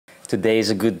Today is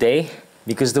a good day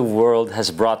because the world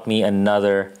has brought me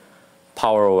another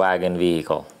Power Wagon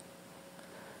vehicle.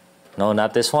 No,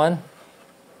 not this one.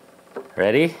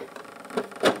 Ready?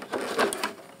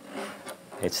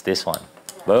 It's this one.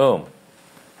 Boom.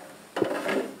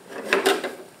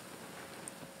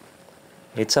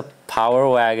 It's a Power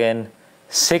Wagon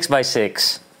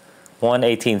 6x6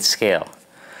 1/18 scale.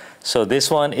 So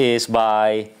this one is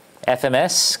by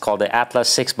FMS, called the Atlas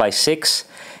 6x6,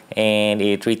 and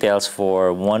it retails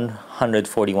for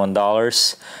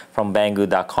 $141 from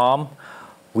Banggood.com.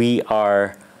 We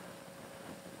are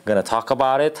gonna talk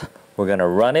about it, we're gonna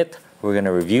run it, we're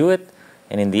gonna review it,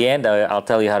 and in the end I'll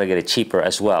tell you how to get it cheaper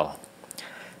as well.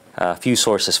 A few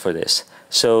sources for this.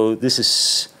 So this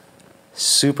is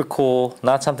super cool,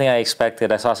 not something I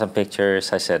expected. I saw some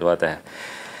pictures, I said what the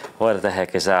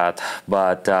heck is that?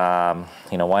 But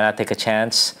you know, why not take a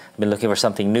chance? I've been looking for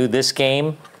something new. This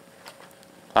game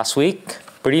last week,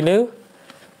 pretty new,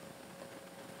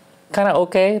 kind of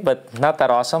okay, but not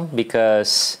that awesome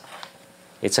because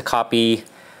it's a copy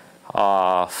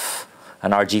of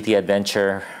an RGT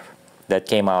adventure that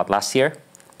came out last year.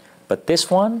 But this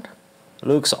one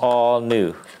looks all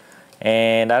new.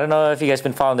 And I don't know if you guys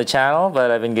been following the channel,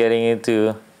 but I've been getting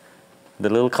into the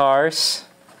little cars.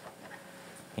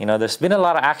 You know, there's been a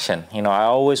lot of action. You know, I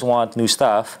always want new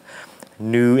stuff,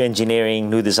 new engineering,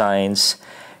 new designs.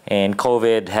 And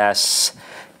COVID has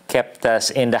kept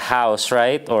us in the house,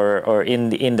 right? Or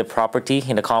in the property,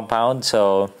 in the compound.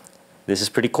 So this is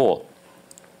pretty cool.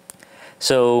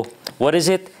 So what is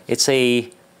it? It's a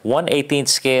 1/18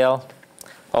 scale.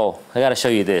 Oh, I gotta show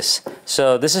you this.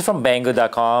 So this is from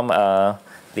Banggood.com,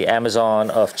 the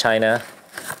Amazon of China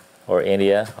or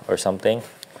India or something.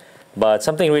 But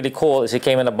something really cool is it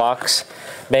came in a box.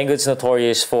 Banggood's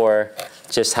notorious for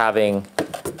just having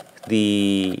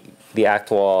the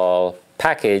actual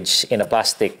package in a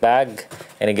plastic bag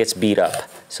and it gets beat up.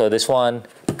 So this one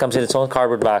comes in its own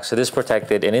cardboard box, so this is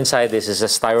protected, and inside this is a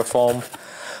styrofoam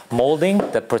molding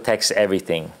that protects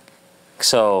everything.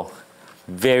 So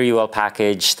very well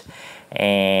packaged,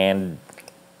 and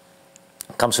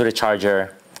comes with a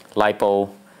charger,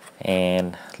 LiPo,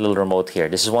 and a little remote here.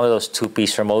 This is one of those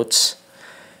two-piece remotes,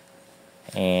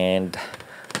 and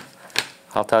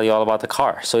I'll tell you all about the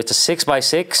car. So it's a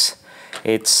 6x6.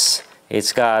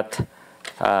 It's got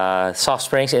soft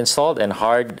springs installed and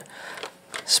hard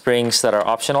springs that are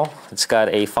optional. It's got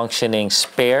a functioning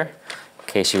spare in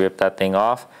case you rip that thing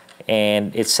off,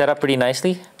 and it's set up pretty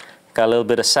nicely. Got a little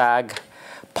bit of sag.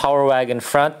 Power Wagon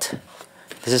front.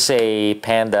 This is a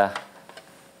Panda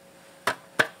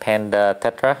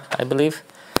Tetra, I believe.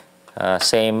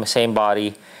 Same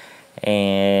body,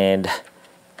 and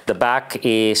the back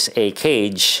is a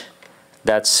cage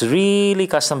that's really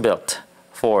custom built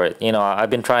for it. You know, I've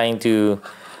been trying to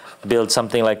build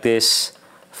something like this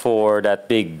for that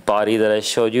big body that I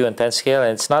showed you in 10 scale,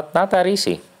 and it's not that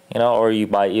easy. You know, or you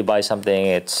buy something,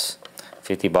 it's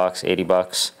 50 bucks, 80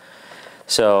 bucks.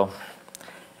 So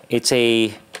it's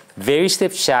a very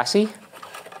stiff chassis.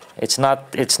 It's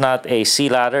not a sea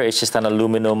ladder, it's just an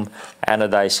aluminum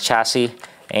anodized chassis.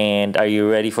 And are you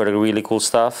ready for the really cool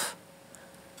stuff?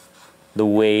 The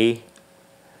way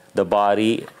the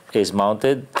body is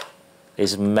mounted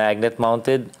is magnet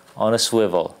mounted on a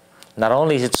swivel. Not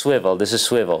only is it swivel, this is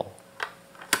swivel,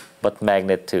 but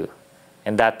magnet too.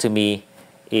 And that to me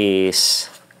is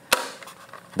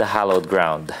the hallowed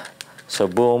ground. So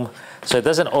boom. So it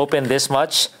doesn't open this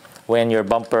much when your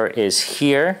bumper is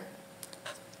here,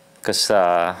 because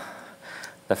the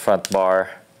front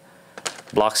bar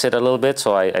blocks it a little bit.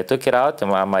 So I took it out,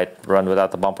 and I might run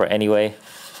without the bumper anyway.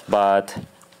 But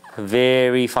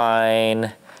very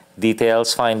fine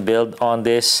details, fine build on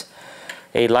this.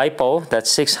 A LiPo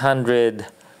that's 600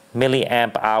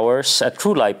 milliamp hours, a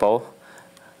true LiPo,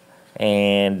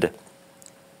 and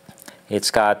it's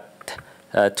got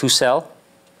 2-cell.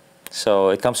 So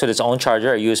it comes with its own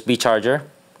charger, a USB charger.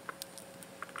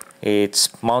 It's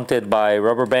mounted by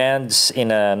rubber bands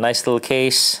in a nice little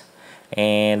case,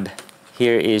 and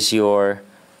here is your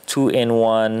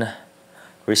 2-in-1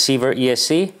 receiver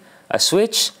ESC, a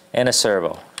switch, and a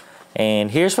servo.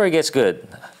 And here's where it gets good.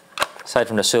 Aside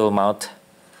from the swivel mount,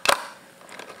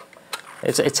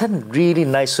 it's a really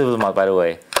nice swivel mount, by the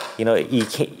way. You know, you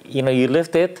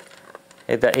lift it,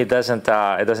 it doesn't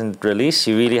release.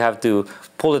 You really have to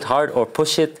pull it hard or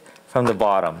push it from the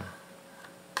bottom.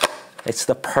 It's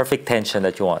the perfect tension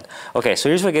that you want. Okay, so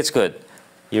here's where it gets good.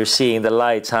 You're seeing the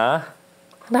lights, huh?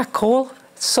 Isn't that cool?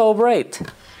 It's so bright.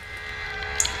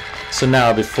 So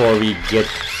now, before we get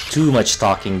too much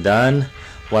talking done,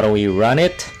 why don't we run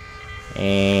it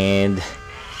and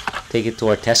take it to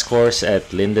our test course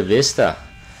at Linda Vista.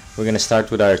 we're gonna start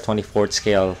with our 24th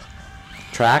scale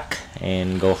track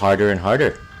and go harder and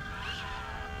harder.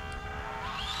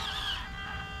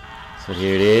 So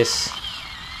here it is,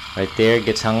 right there,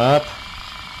 gets hung up.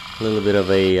 A little bit of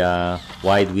a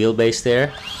wide wheelbase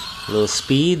there, a little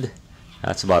speed.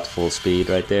 That's about full speed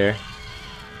right there.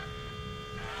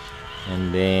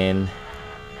 And then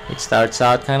it starts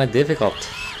out kind of difficult.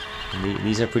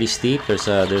 These are pretty steep. There's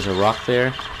a rock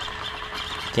there.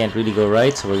 Can't really go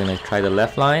right, so we're gonna try the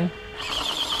left line.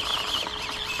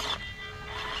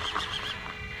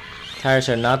 Tires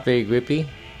are not very grippy,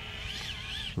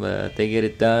 but they get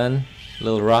it done.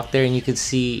 Little rock there, and you can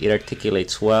see it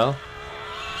articulates well.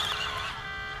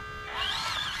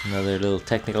 Another little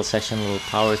technical section, a little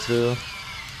power through,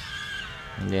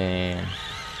 and then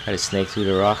try to snake through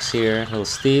the rocks here, a little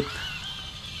steep,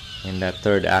 and that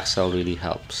third axle really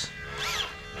helps.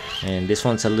 And this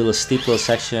one's a little steep little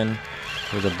section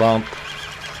with a bump.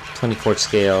 24th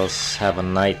scales have a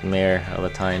nightmare of a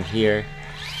time here.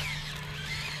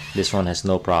 This one has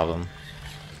no problem.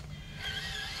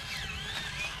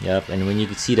 Yep, and when you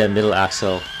can see that middle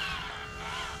axle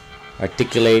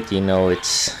articulate, you know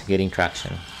it's getting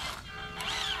traction.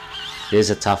 This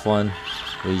is a tough one.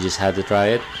 We just had to try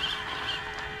it.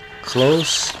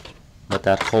 Close, but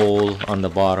that hole on the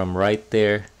bottom right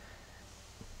there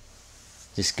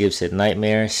just gives it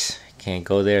nightmares. Can't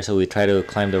go there, so we try to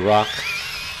climb the rock.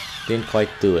 Didn't quite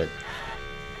do it.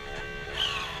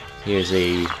 Here's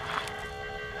a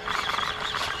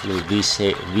little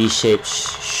V-shaped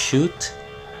chute.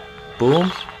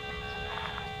 Boom.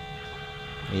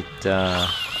 It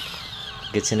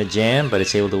gets in a jam, but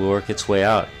it's able to work its way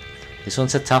out. This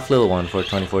one's a tough little one for a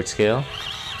 24th scale,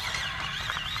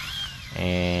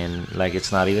 and like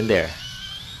it's not even there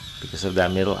because of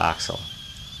that middle axle.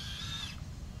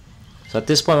 So at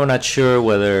this point we're not sure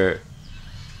whether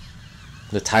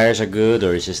the tires are good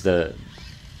or it's just the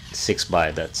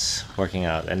 6x that's working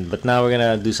out. But now we're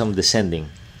gonna do some descending.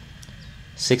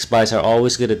 6x's are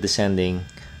always good at descending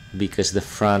because the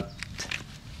front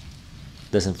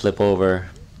doesn't flip over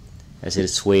as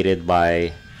it's weighted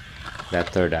by that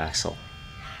third axle.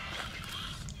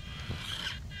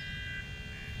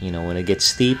 You know, when it gets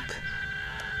steep,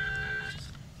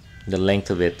 the length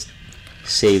of it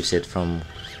saves it from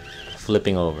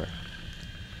flipping over.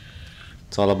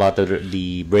 It's all about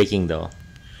the braking though,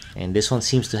 and this one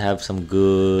seems to have some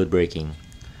good braking.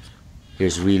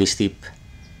 Here's really steep,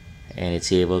 and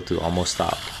it's able to almost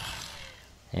stop.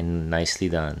 And nicely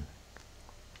done.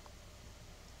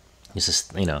 It's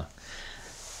just, you know,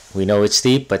 we know it's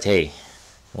steep, but hey,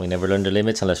 we never learn the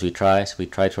limits unless we try. So we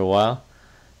tried for a while,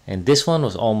 and this one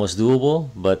was almost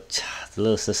doable, but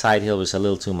the side hill was a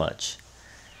little too much,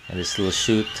 and this little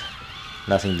chute,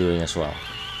 nothing doing as well.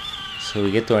 So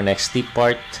we get to our next steep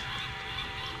part.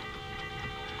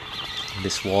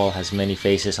 This wall has many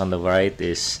faces. On the right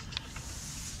is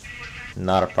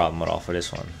not a problem at all for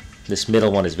this one. This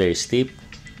middle one is very steep.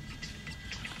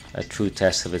 A true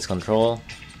test of its control,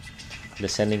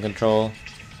 descending control.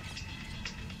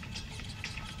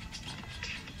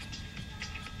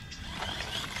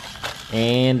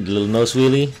 And a little nose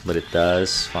wheelie, but it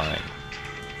does fine.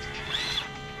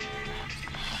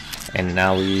 And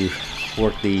now we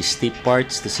work the steep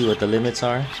parts to see what the limits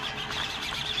are.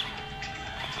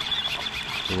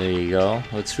 So there you go.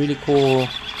 What's really cool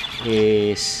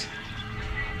is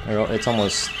it's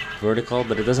almost vertical,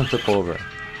 but it doesn't flip over.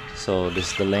 So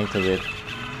this, the length of it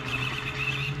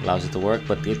allows it to work,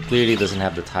 but it clearly doesn't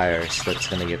have the tires that's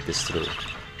gonna get this through.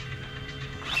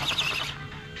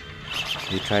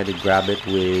 We try to grab it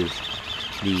with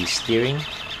the steering.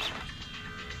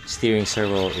 Steering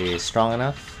servo is strong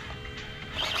enough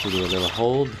to do a little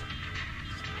hold,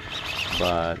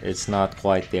 but it's not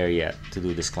quite there yet to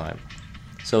do this climb.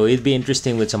 So it'd be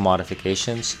interesting with some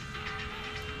modifications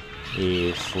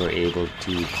if we're able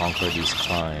to conquer these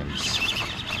climbs.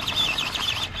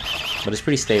 But it's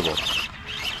pretty stable.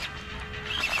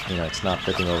 You know, it's not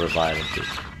flipping over violently.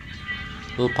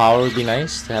 A little power would be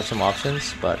nice to have some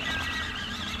options, but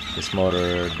this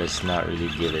motor does not really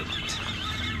give it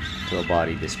to a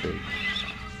body this big.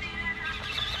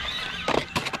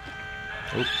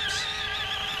 Oops.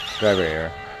 Driver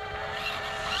error.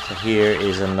 So here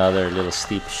is another little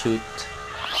steep chute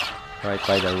right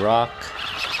by the rock.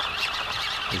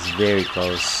 It's very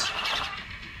close.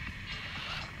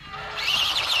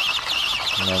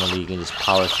 Normally you can just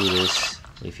power through this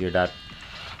if you're that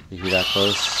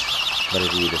close, but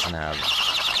it really doesn't have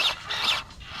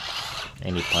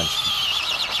any punch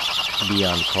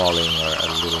beyond crawling or a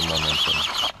little momentum.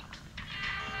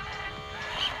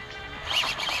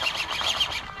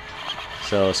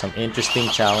 So some interesting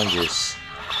challenges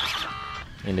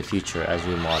in the future as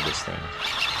we mod this thing.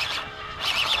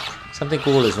 Something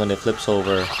cool is when it flips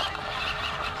over,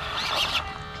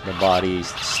 the body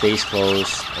stays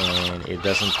closed and it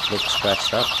doesn't look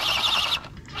scratched up.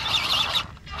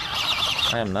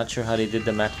 I am not sure how they did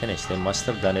the matte finish. They must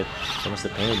have done it, they must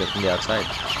have painted it from the outside.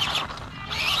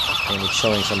 And it's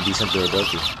showing some decent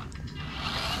durability.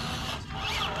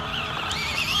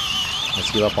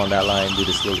 Let's give up on that line, do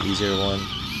this little easier one,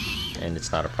 and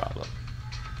it's not a problem.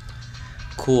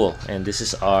 Cool, and this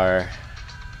is our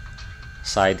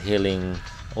side hilling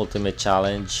ultimate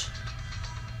challenge.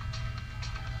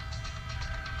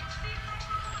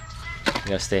 You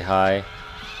gotta stay high,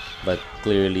 but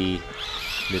clearly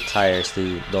the tires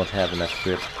don't have enough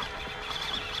grip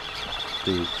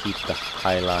to keep the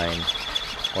high line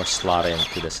or slot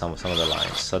into some of the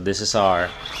lines. So this is our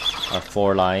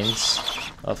 4 lines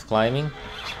of climbing.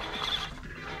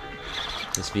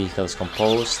 This vehicle is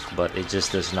composed, but it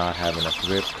just does not have enough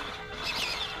grip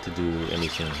to do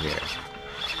anything here.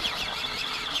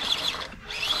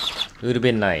 It would have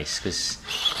been nice because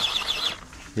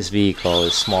this vehicle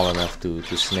is small enough to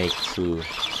snake through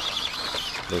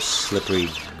those slippery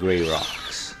gray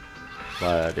rocks,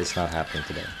 but it's not happening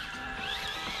today.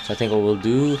 So I think what we'll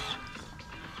do,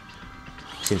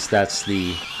 since that's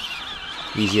the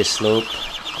easiest slope,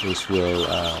 is we'll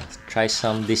try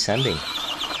some descending,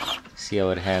 see how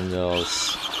it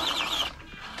handles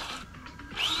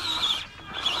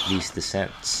these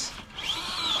descents.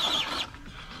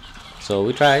 So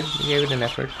we tried, we gave it an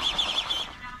effort.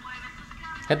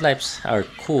 Headlights are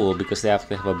cool because they have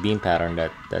to have a beam pattern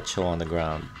that show on the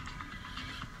ground.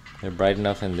 They're bright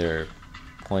enough and they're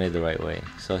pointed the right way.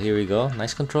 So here we go.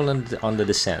 Nice control on the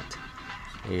descent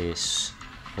is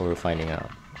what we're finding out.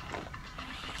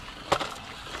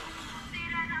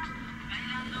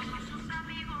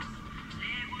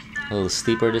 A little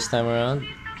steeper this time around.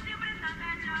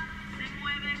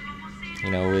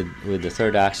 You know, with the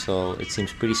third axle, it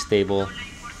seems pretty stable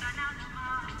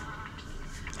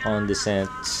on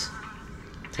descents.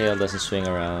 Tail doesn't swing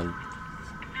around,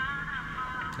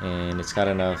 and it's got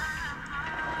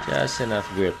just enough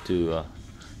grip to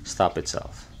stop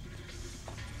itself.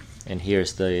 And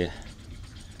here's the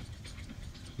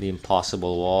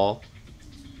impossible wall.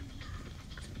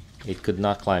 It could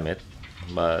not climb it,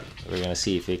 but we're gonna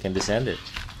see if it can descend it.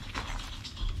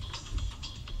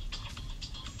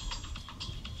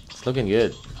 It's looking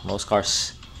good. Most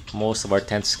of our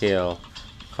 10th scale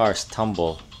cars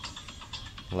tumble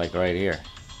like right here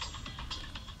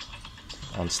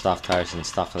on stock tires and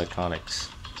stock electronics.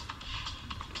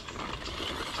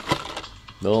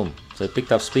 Boom. So it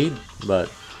picked up speed, but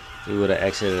we would have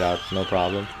exited out no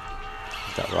problem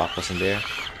if that rock wasn't there.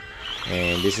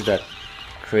 And this is that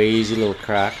crazy little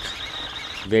crack.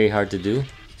 Very hard to do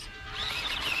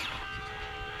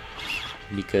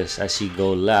because as you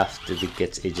go left, it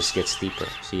just gets steeper.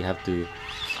 So you have to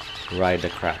ride the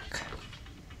crack.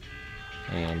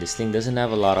 And this thing doesn't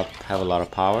have a lot of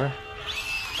power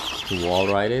to wall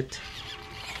ride it,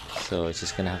 so it's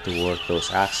just gonna have to work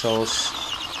those axles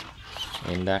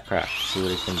in that crack. See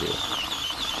what it can do.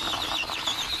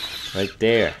 Right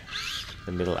there,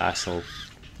 the middle axle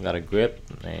got a grip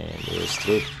and it was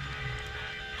through.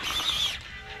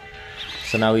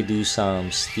 So now we do some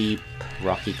steep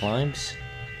rocky climbs,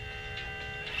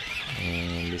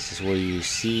 and this is where you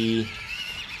see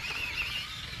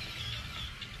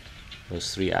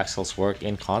those 3 axles work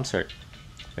in concert.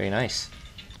 Very nice.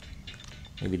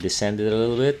 Maybe descend it a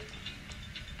little bit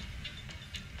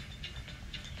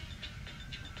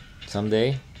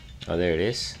someday. Oh, there it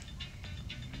is.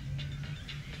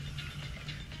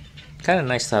 Kind of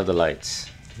nice to have the lights.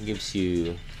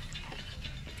 It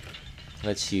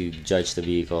lets you judge the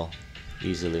vehicle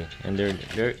easily, and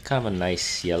they're kind of a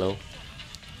nice yellow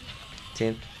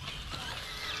tint.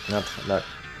 Not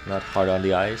hard on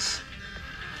the eyes.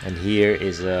 And here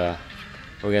is we're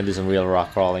gonna do some real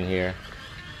rock crawling here.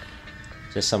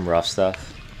 Just some rough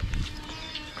stuff.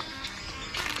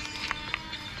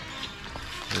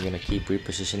 We're gonna keep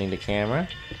repositioning the camera.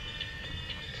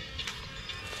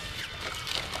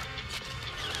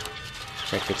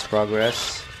 Check its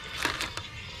progress.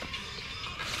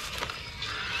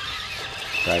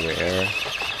 Driver error.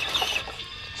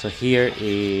 So here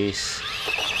is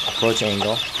approach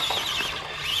angle.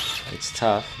 It's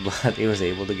tough, but it was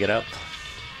able to get up.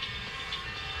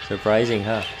 Surprising,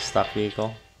 huh? Stock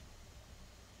vehicle.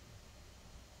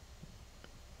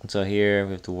 And so here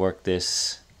we have to work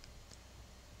this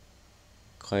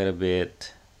quite a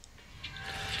bit.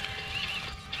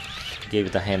 Gave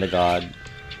it the hand of God.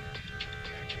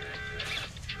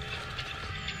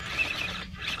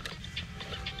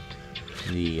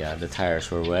 The tires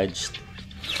were wedged.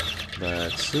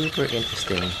 but super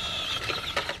interesting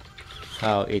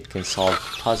how it can solve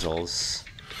puzzles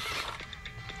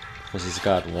because it's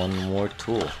got one more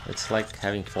tool. It's like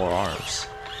having 4 arms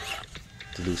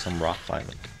to do some rock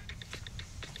climbing.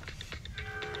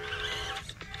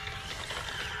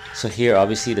 So here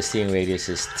obviously the steering radius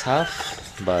is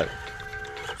tough, but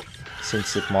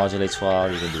since it modulates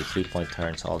well, you can do 3-point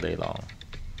turns all day long.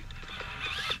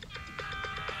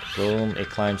 Boom, it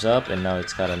climbs up and now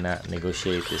it's gotta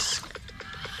negotiate this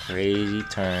crazy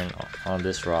turn on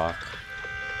this rock.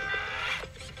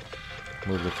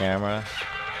 Move the camera,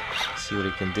 see what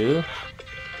it can do.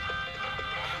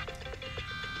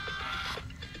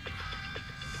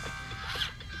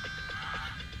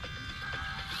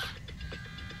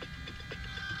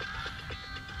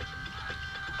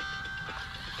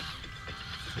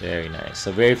 Very nice.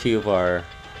 So very few of our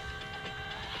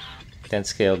 10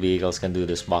 scale vehicles can do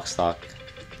this box stock.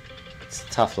 It's a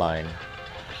tough line.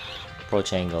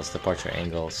 Approach angles, departure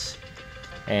angles.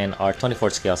 And our 24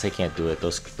 scales, they can't do it.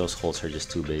 Those holes are just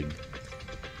too big.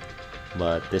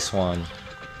 But this one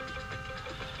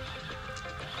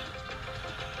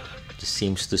just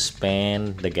seems to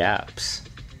span the gaps.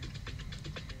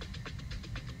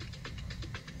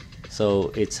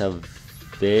 So it's a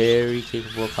very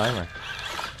capable climber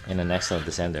and an excellent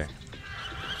descender.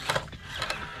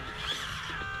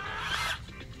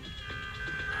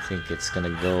 I think it's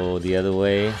gonna go the other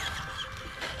way.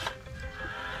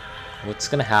 What's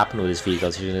gonna happen with this vehicle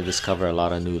is you're gonna discover a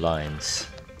lot of new lines.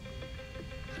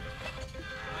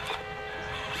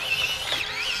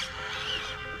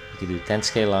 You can do 10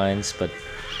 scale lines, but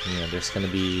you know there's gonna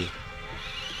be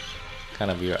kind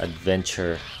of your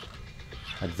adventure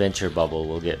bubble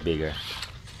will get bigger.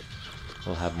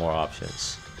 We'll have more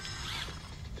options.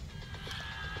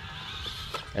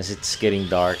 As it's getting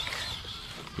dark,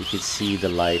 you can see the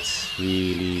lights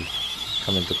really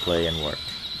come into play and work.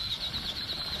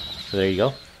 So there you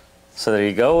go. So there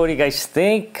you go. What do you guys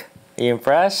think? Are you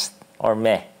impressed or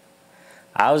meh?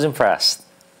 I was impressed.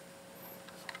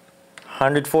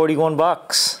 141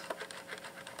 bucks.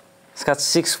 It's got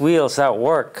 6 wheels that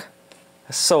work.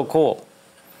 That's so cool.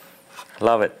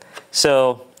 Love it.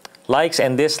 So likes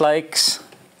and dislikes.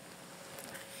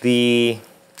 Let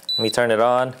me turn it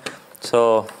on.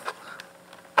 So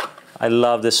I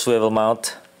love the swivel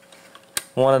mount.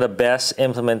 One of the best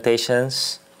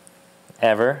implementations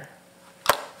ever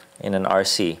in an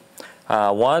RC.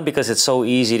 One, because it's so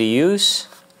easy to use,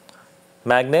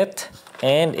 magnet,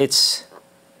 and it's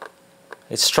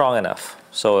strong enough.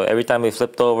 So every time we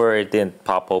flipped over, it didn't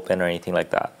pop open or anything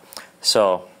like that.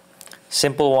 So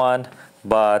simple one,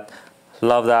 but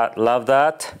love that, love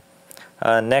that.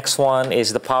 Next one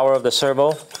is the power of the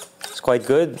servo. It's quite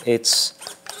good. It's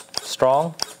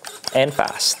strong and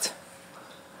fast.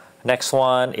 Next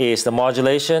one is the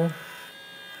modulation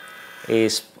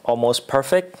is almost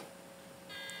perfect.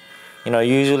 You know,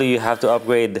 usually you have to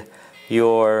upgrade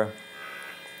your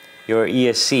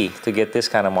ESC to get this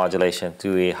kind of modulation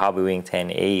to a Hobbywing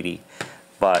 1080,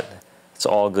 but it's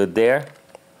all good there.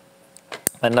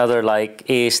 Another like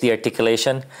is the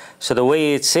articulation. So the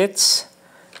way it sits,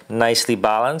 nicely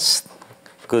balanced,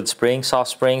 good springs,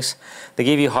 soft springs. They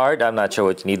give you hard. I'm not sure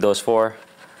what you need those for,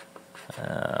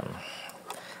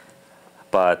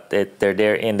 but they're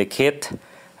there in the kit.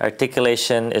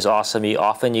 Articulation is awesome.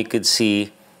 Often you could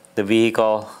see the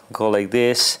vehicle go like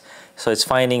this. So it's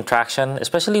finding traction,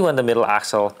 especially when the middle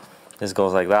axle just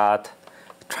goes like that.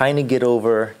 Trying to get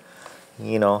over,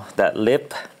 you know, that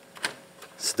lip.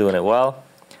 It's doing it well.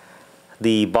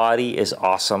 The body is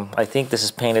awesome. I think this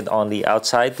is painted on the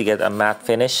outside to get a matte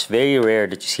finish. Very rare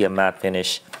that you see a matte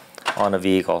finish on a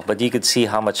vehicle, but you could see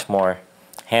how much more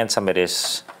handsome it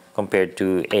is compared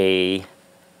to a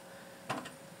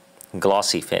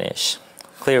glossy finish.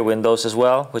 Clear windows as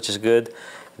well, which is good.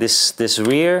 This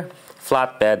rear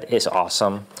flatbed is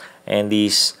awesome, and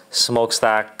these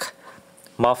smokestack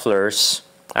mufflers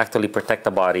actually protect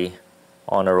the body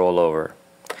on a rollover.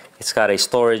 It's got a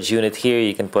storage unit here.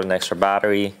 You can put an extra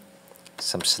battery,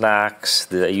 some snacks,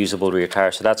 the usable rear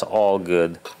tire, so that's all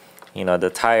good. You know, the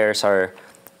tires are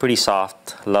pretty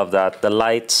soft. Love that. The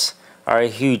lights are a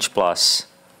huge plus.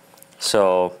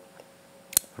 So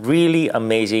really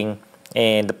amazing,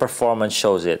 and the performance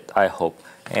shows it, I hope.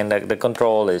 And the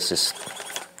control is just,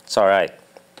 it's all right.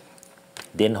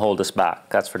 Didn't hold us back,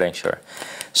 that's for dang sure.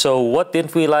 So what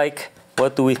didn't we like?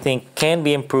 What do we think can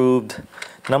be improved?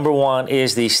 Number one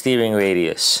is the steering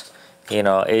radius. You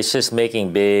know, it's just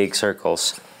making big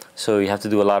circles. So you have to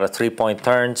do a lot of 3-point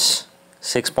turns,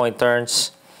 6-point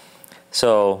turns.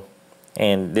 So,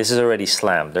 and this is already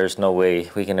slammed. There's no way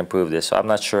we can improve this. So I'm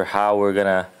not sure how we're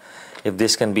gonna, if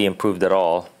this can be improved at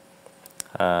all.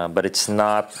 but it's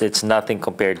nothing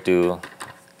compared to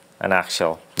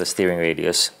the steering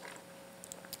radius.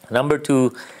 Number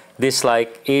two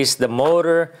dislike is the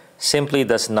motor simply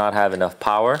does not have enough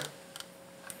power.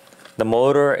 The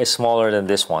motor is smaller than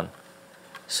this one,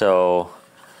 so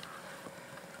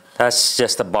that's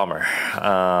just a bummer.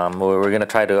 We're gonna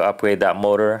try to upgrade that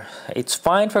motor. It's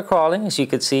fine for crawling, as you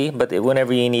can see, but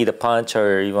whenever you need a punch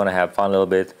or you want to have fun a little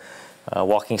bit,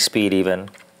 walking speed even,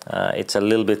 it's a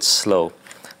little bit slow.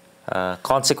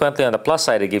 Consequently, on the plus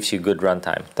side, it gives you good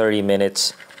runtime, 30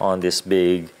 minutes on this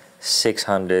big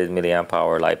 600 milliamp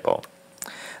hour LiPo.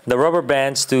 The rubber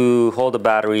bands to hold the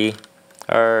battery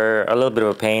are a little bit of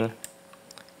a pain,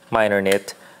 minor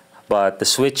nit, but the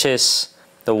switches,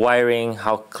 the wiring,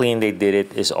 how clean they did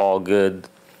it is all good.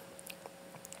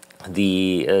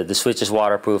 The switch is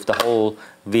waterproof. The whole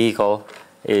vehicle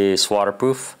is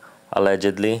waterproof,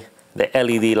 allegedly. The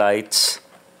LED lights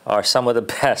are some of the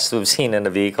best we've seen in the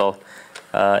vehicle,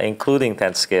 including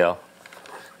 10th scale.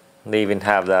 They even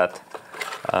have that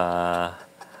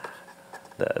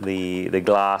the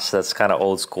glass that's kind of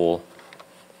old school,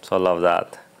 so I love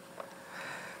that.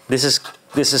 This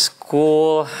is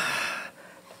cool.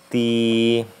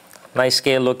 The nice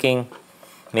scale looking,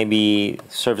 maybe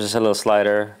surface a little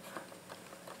slider,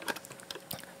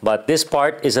 but this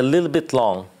part is a little bit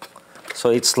long, so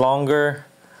it's longer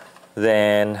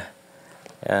than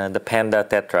the Panda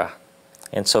Tetra,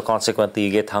 and so consequently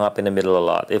you get hung up in the middle a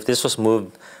lot. If this was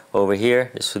moved over here,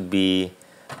 this would be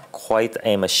quite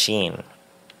a machine.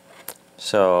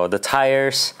 So the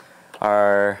tires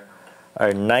are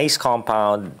nice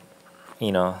compound,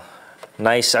 you know,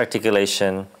 nice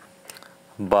articulation,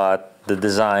 but the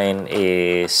design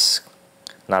is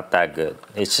not that good.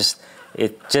 It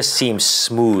just seems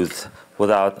smooth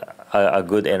without a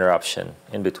good interruption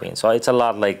in between. So it's a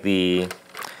lot like the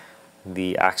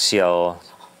Axial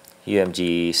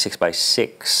UMG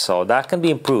 6x6. So that can be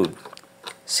improved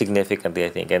significantly, I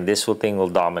think, and this thing will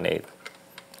dominate.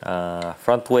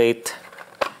 Front weight,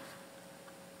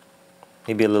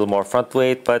 maybe a little more front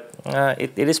weight, but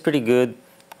it is pretty good.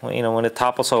 You know, when it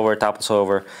topples over, it topples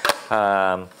over.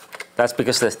 That's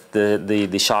because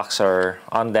the shocks are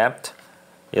undamped.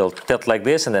 It'll tilt like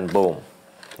this and then boom,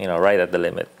 you know, right at the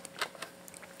limit.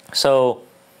 So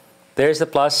there's the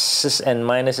pluses and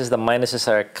minuses. The minuses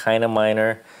are kind of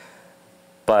minor,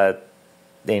 but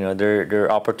you know, there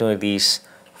are opportunities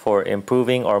for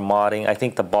improving or modding. I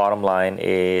think the bottom line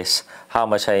is how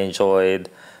much I enjoyed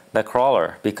the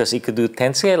crawler, because it could do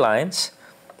 10 scale lines,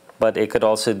 but it could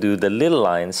also do the little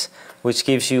lines, which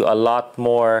gives you a lot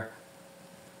more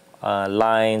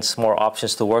lines, more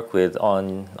options to work with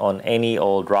on any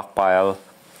old rock pile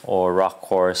or rock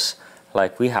course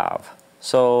like we have.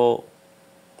 So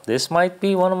this might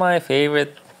be one of my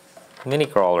favorite mini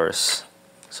crawlers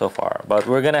so far, but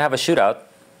we're gonna have a shootout,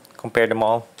 compare them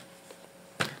all,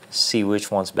 see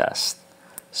which one's best.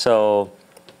 So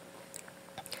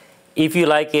if you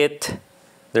like it,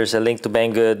 there's a link to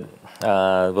Banggood.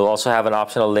 We'll also have an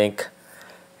optional link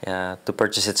to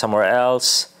purchase it somewhere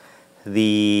else.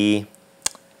 The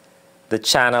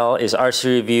channel is RC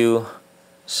Review.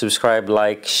 Subscribe,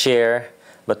 like, share,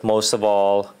 but most of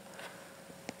all,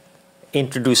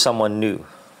 introduce someone new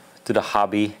to the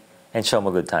hobby and show them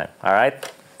a good time. All right?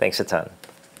 Thanks a ton.